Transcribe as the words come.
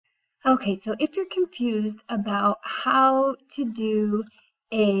Okay, so if you're confused about how to do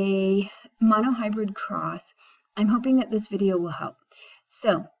a monohybrid cross, I'm hoping that this video will help.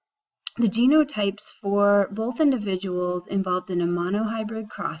 So the genotypes for both individuals involved in a monohybrid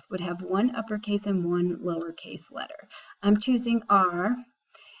cross would have one uppercase and one lowercase letter. I'm choosing R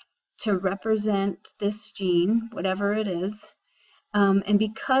to represent this gene, whatever it is. And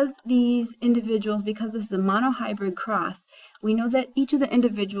because these individuals, because this is a monohybrid cross, we know that each of the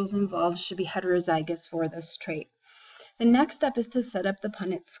individuals involved should be heterozygous for this trait. The next step is to set up the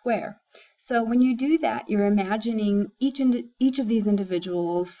Punnett square. So when you do that, you're imagining each of these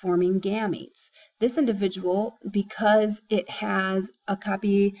individuals forming gametes. This individual, because it has a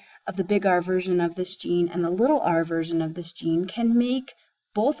copy of the big R version of this gene and the little r version of this gene, can make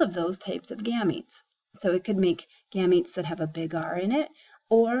both of those types of gametes. So it could make gametes that have a big R in it,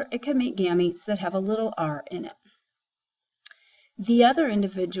 or it could make gametes that have a little r in it. The other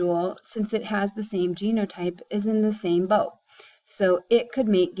individual, since it has the same genotype, is in the same boat. So it could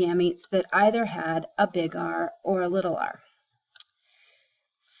make gametes that either had a big R or a little r.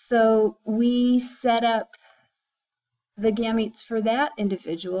 So we set up the gametes for that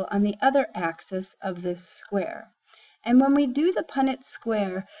individual on the other axis of this square. And when we do the Punnett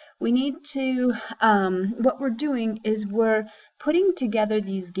square, we need to, what we're doing is we're putting together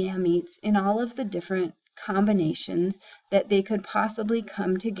these gametes in all of the different combinations that they could possibly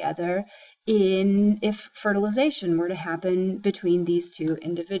come together if fertilization were to happen between these two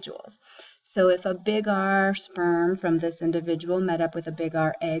individuals. So if a big R sperm from this individual met up with a big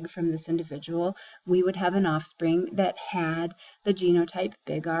R egg from this individual, we would have an offspring that had the genotype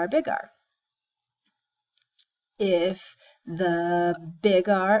big R, big R. If the big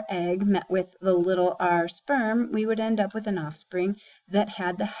R egg met with the little r sperm, we would end up with an offspring that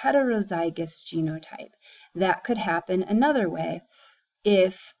had the heterozygous genotype. That could happen another way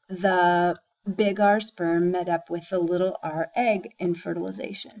if the big R sperm met up with the little r egg in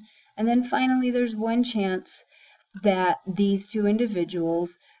fertilization. And then finally, there's one chance that these two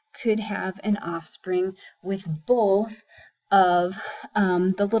individuals could have an offspring with both of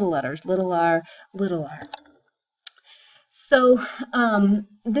the little letters, little r, little r. So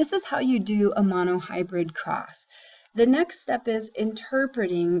this is how you do a monohybrid cross. The next step is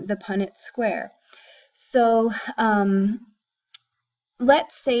interpreting the Punnett square. So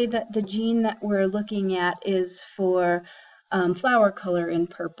let's say that the gene that we're looking at is for flower color in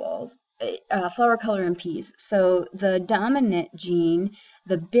purples, flower color in peas. So the dominant gene,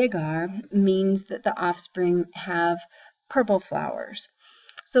 the big R, means that the offspring have purple flowers.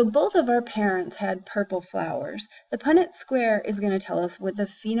 So both of our parents had purple flowers. The Punnett square is going to tell us what the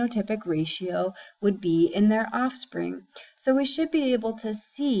phenotypic ratio would be in their offspring. So we should be able to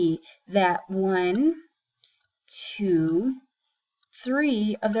see that 1, 2,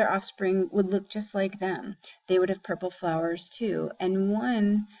 3 of their offspring would look just like them. They would have purple flowers too. And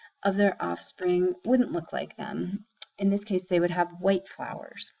 1 of their offspring wouldn't look like them. In this case, they would have white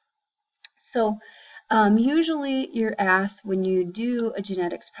flowers. So usually you're asked when you do a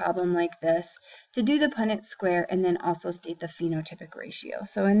genetics problem like this to do the Punnett square and then also state the phenotypic ratio.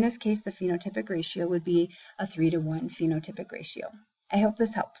 So in this case, the phenotypic ratio would be a 3-to-1 phenotypic ratio. I hope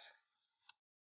this helps.